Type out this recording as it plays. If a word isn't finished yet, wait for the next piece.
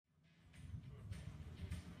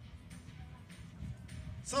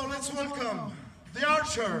So let's welcome the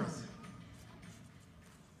archers.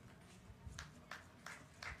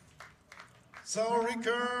 So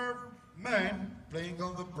Recurve men playing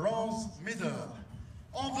on the bronze medal.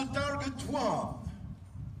 On the target one,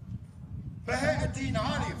 Bahaaeldin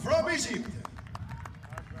Aly from Egypt.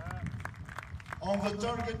 On the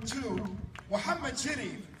target two, Mohamed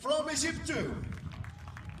Sherif from Egypt too.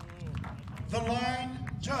 The line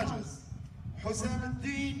judges, Bahaaeldin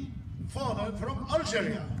Aly from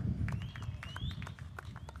Algeria.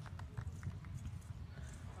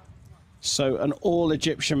 So an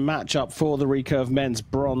all-Egyptian matchup for the Recurve men's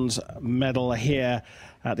bronze medal here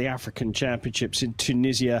at the African Championships in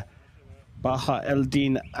Tunisia.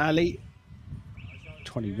 Bahaaeldin Aly,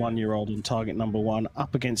 21-year-old on target number one,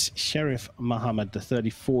 up against Sherif Mohamed, the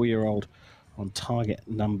 34-year-old on target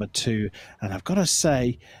number two. And I've got to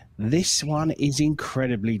say, this one is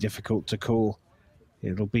incredibly difficult to call.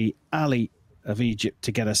 It'll be Ali of Egypt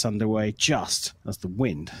to get us underway just as the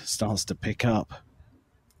wind starts to pick up.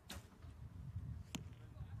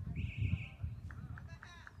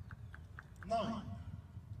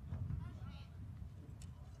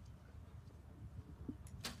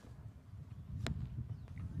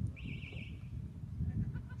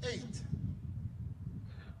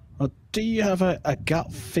 Do you have a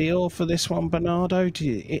gut feel for this one, Bernardo?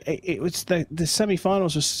 It was the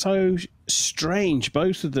semi-finals were so strange,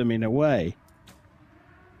 both of them in a way.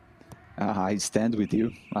 I stand with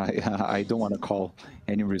you. I don't want to call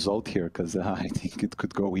any result here because I think it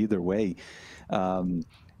could go either way.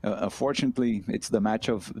 Unfortunately, it's the match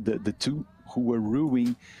of the two who were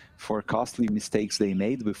ruining for costly mistakes they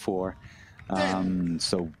made before.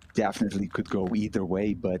 So definitely could go either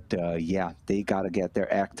way, but yeah, they got to get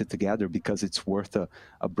their act together because it's worth a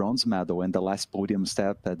bronze medal and the last podium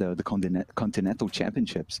step at the Continental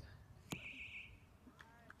Championships.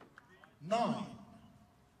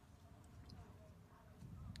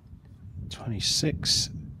 26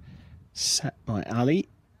 set by Ali.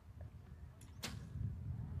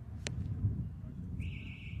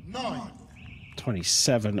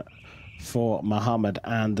 27 for Mohamed,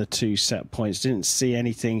 and the two set points. Didn't see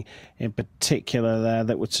anything in particular there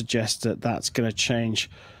that would suggest that that's going to change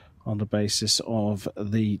on the basis of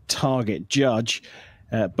the target judge.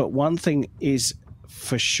 But one thing is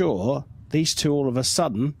for sure, these two all of a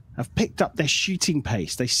sudden have picked up their shooting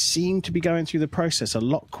pace. They seem to be going through the process a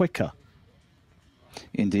lot quicker.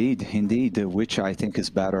 Indeed, indeed, which I think is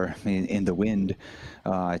better in the wind.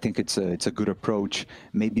 I think it's a good approach.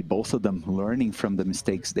 Maybe both of them learning from the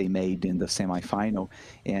mistakes they made in the semifinal.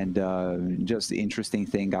 And just the interesting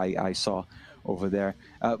thing I saw over there,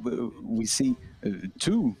 we see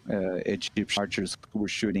two Egyptian archers who were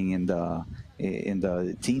shooting in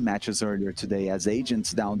the team matches earlier today as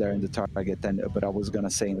agents down there in the target. But I was gonna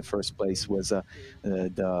say in the first place was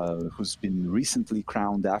who's been recently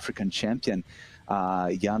crowned African champion.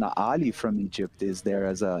 Yana Ali from Egypt is there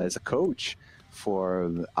as a coach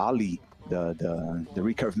for Ali, the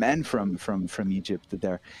Recurve man from Egypt.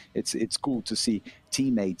 There, it's cool to see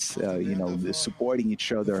teammates, you know, supporting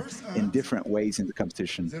each other in different ways in the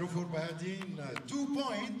competition. 0 for Bahaaeldin, 2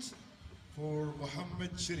 points for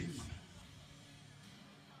Mohamed Sherif.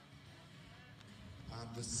 And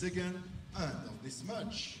the second end of this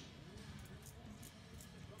match,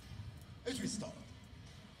 it will start.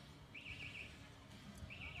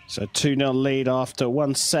 So 2-0 lead after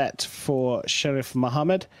one set for Sherif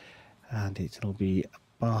Mohamed, and it'll be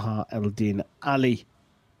Bahaaeldin Aly,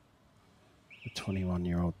 the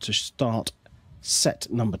 21-year-old, to start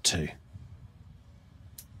set number 2.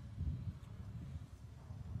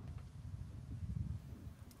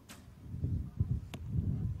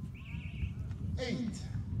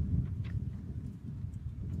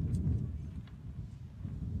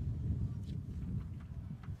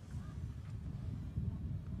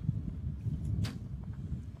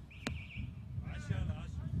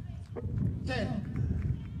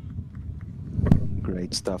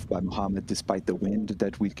 Great stuff by Mohamed, despite the wind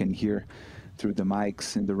that we can hear through the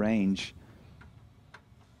mics in the range.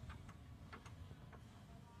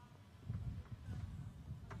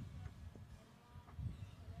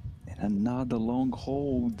 And another long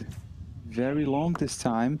hold, very long this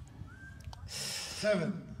time.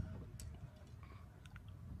 7.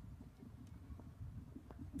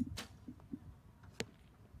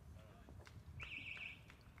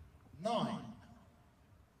 9.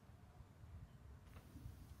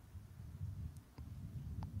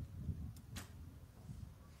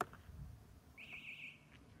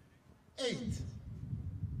 8.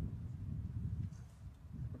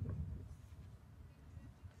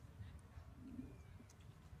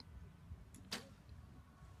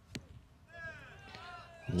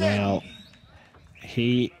 Well,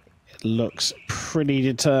 he looks pretty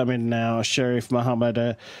determined now, Sherif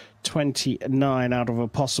Mohamed. 29 out of a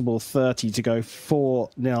possible 30 to go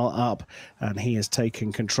 4-0 up, and he has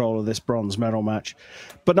taken control of this bronze medal match.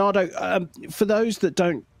 Bernardo, for those that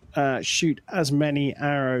don't shoot as many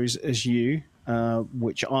arrows as you,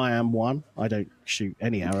 which I am one, I don't shoot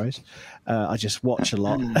any arrows, I just watch a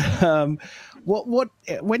lot.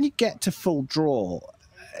 When you get to full draw,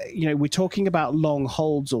 you know, we're talking about long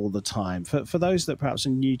holds all the time. For those that perhaps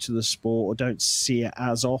are new to the sport or don't see it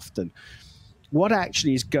as often, what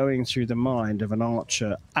actually is going through the mind of an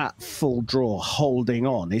archer at full draw, holding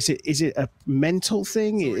on? Is it a mental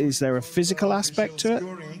thing? Is there a physical aspect to it?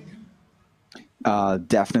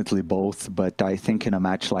 Definitely both, but I think in a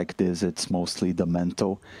match like this, it's mostly the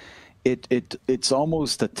mental. It's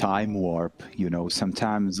almost a time warp, you know.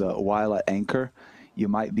 Sometimes while at anchor, you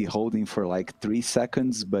might be holding for like 3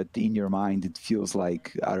 seconds, but in your mind, it feels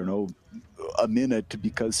like, I don't know, a minute,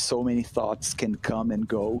 because so many thoughts can come and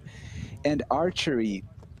go. And archery,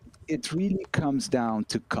 it really comes down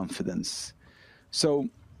to confidence. So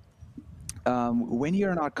when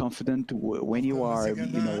you're not confident, when you are,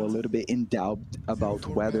 you know, a little bit in doubt about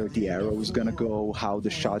whether the arrow is going to go, how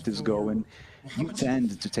the shot is going, you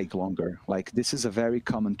tend to take longer. Like, this is a very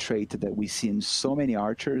common trait that we see in so many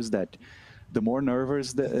archers, that the more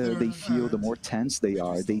nervous they feel, the more tense they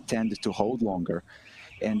are, they tend to hold longer.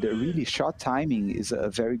 And really, shot timing is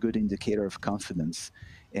a very good indicator of confidence.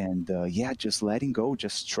 And yeah, just letting go,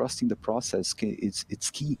 just trusting the process,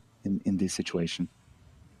 it's key in this situation.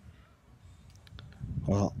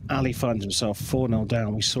 Well, Ali finds himself 4-0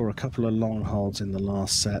 down. We saw a couple of long holds in the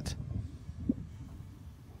last set.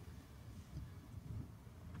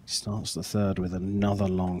 He starts the third with another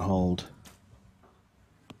long hold.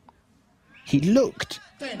 He looked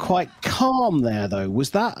quite calm there, though. Was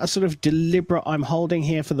that a sort of deliberate, I'm holding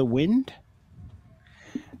here for the wind?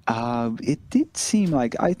 It did seem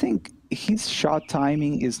like, I think his shot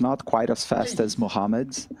timing is not quite as fast as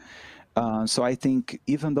Mohamed's. So I think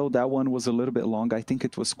even though that one was a little bit long, I think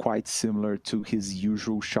it was quite similar to his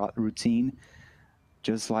usual shot routine.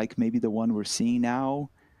 Just like maybe the one we're seeing now.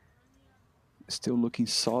 Still looking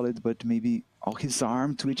solid, but maybe his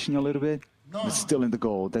arm twitching a little bit. But still in the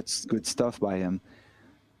goal. That's good stuff by him.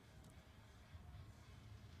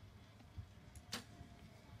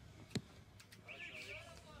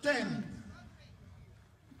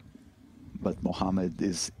 But Mohamed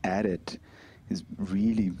is at it. He's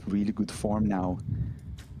really, really good form now.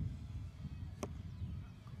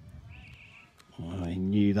 Well, he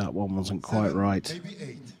knew that one wasn't quite right.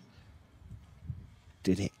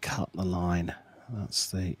 Did it cut the line?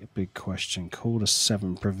 That's the big question. Called a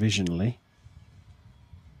 7 provisionally.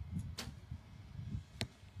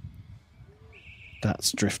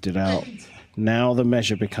 That's drifted out. Now the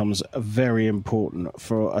measure becomes very important.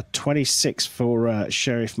 For a 26 for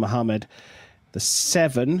Sherif Mohamed, the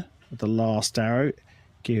 7, the last arrow,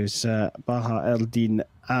 gives Bahaaeldin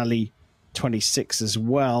Aly 26 as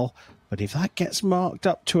well. But if that gets marked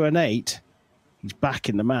up to an 8, he's back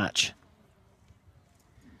in the match.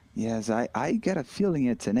 Yes, I get a feeling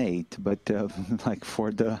it's an 8, but like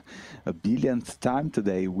for the billionth time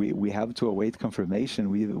today, we have to await confirmation.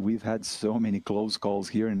 We've had so many close calls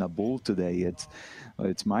here in Nabeul today.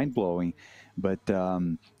 It's mind-blowing, but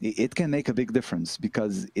it can make a big difference,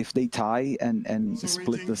 because if they tie and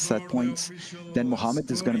split the set points, then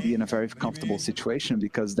Mohamed is going to be in a very comfortable situation,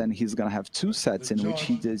 because then he's going to have 2 sets in which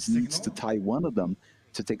he just needs to tie one of them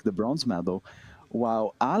to take the bronze medal.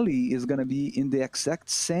 While Ali is going to be in the exact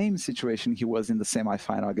same situation he was in the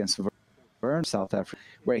semifinal against Verne, South Africa,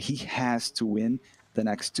 where he has to win the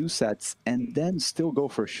next 2 sets and then still go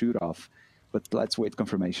for a shoot-off. But let's wait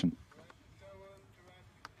confirmation.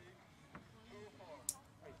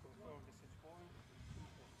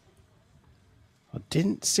 I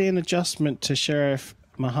didn't see an adjustment to Sherif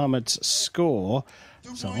Mohamed's score,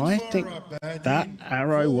 so I think that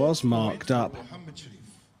arrow was marked up.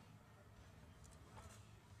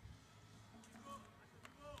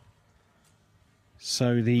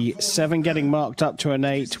 So the 7 getting marked up to an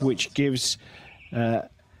 8, which gives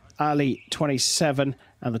Ali 27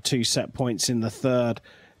 and the 2 set points in the third.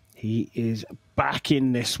 He is back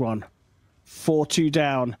in this one. 4-2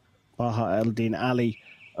 down. Bahaaeldin Aly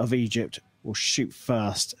of Egypt will shoot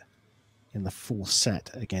first in the 4th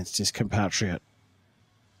set against his compatriot.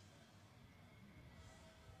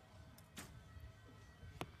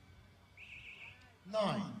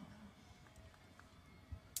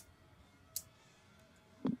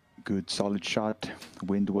 Good, solid shot.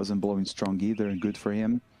 Wind wasn't blowing strong either, and good for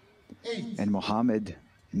him. And Mohamed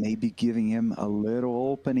maybe giving him a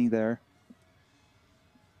little opening there.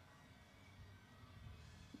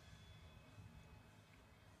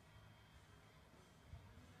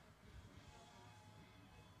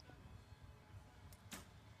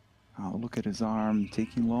 Oh, look at his arm,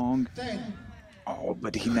 taking long. 10. Oh,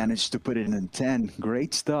 but he managed to put it in 10.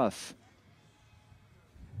 Great stuff.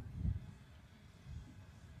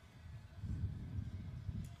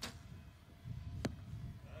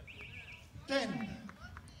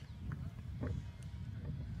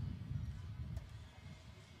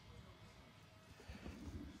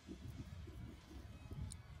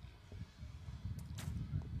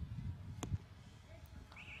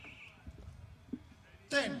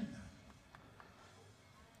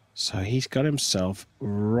 So he's got himself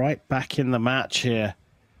right back in the match here.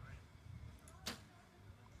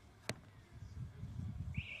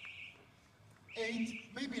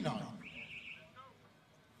 Maybe 9.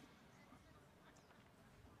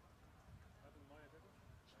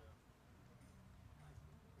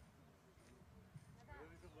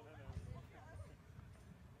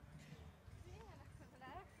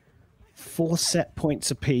 Four set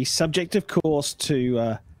points apiece, subject, of course,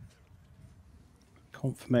 to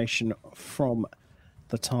confirmation from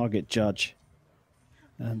the target judge.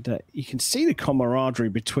 And you can see the camaraderie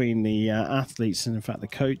between the athletes and, in fact, the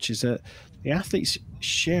coaches. The athletes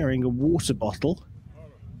sharing a water bottle.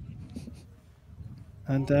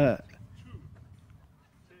 And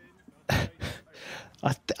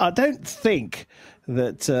I don't think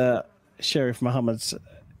that Sherif Mohamed's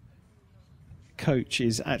coach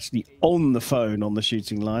is actually on the phone on the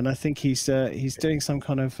shooting line. I think he's doing some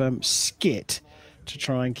kind of skit to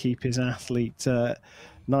try and keep his athlete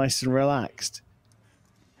nice and relaxed.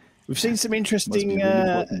 We've seen some interesting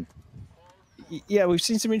we've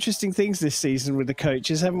seen some interesting things this season with the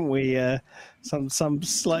coaches, haven't we? Some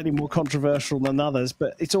slightly more controversial than others,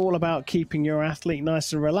 but it's all about keeping your athlete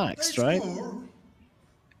nice and relaxed, right?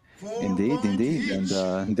 Indeed, indeed.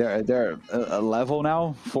 And they're a level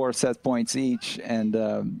now, 4 set points each. And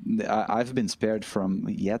I've been spared from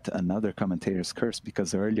yet another commentator's curse,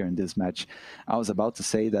 because earlier in this match, I was about to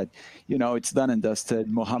say that, you know, it's done and dusted.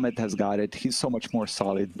 Mohamed has got it. He's so much more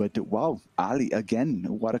solid. But wow, Ali, again,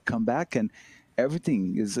 what a comeback. And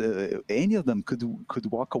everything is, any of them could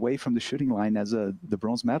walk away from the shooting line as the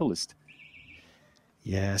bronze medalist.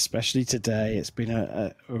 Yeah, especially today. It's been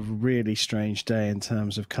a really strange day in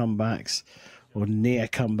terms of comebacks or near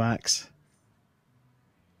comebacks.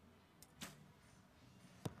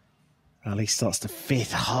 Ali starts to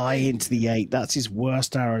 5th high into the 8. That's his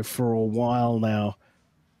worst arrow for a while now.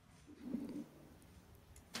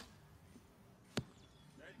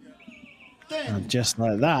 And just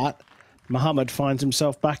like that, Mohamed finds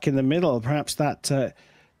himself back in the middle. Perhaps that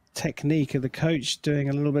technique of the coach doing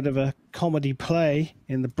a little bit of a comedy play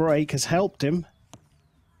in the break has helped him.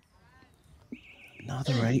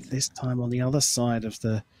 Another 8, this time on the other side of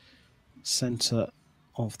the center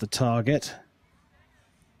of the target.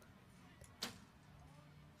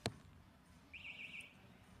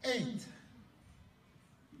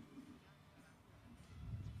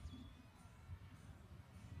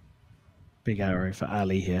 Big arrow for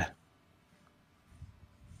Ali here.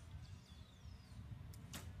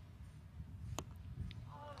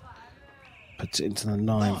 Puts it into the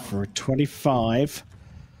 9 for a 25.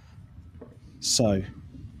 So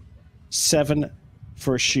 7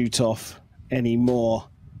 for a shoot off anymore,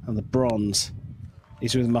 and the bronze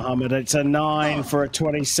is with Mohamed. It's a 9 for a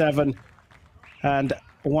 27, and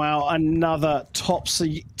wow, another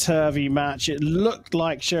topsy-turvy match. It looked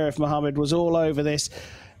like Sherif Mohamed was all over this.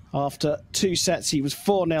 After 2 sets, he was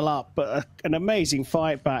 4-0 up, but an amazing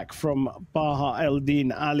fight back from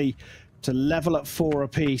Bahaaeldin Aly to level at 4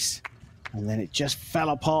 apiece. And then it just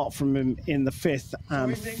fell apart from him in the 5th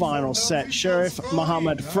and final set. Sherif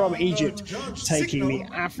Mohamed from Egypt taking the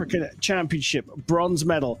African Championship bronze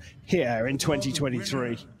medal here in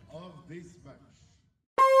 2023.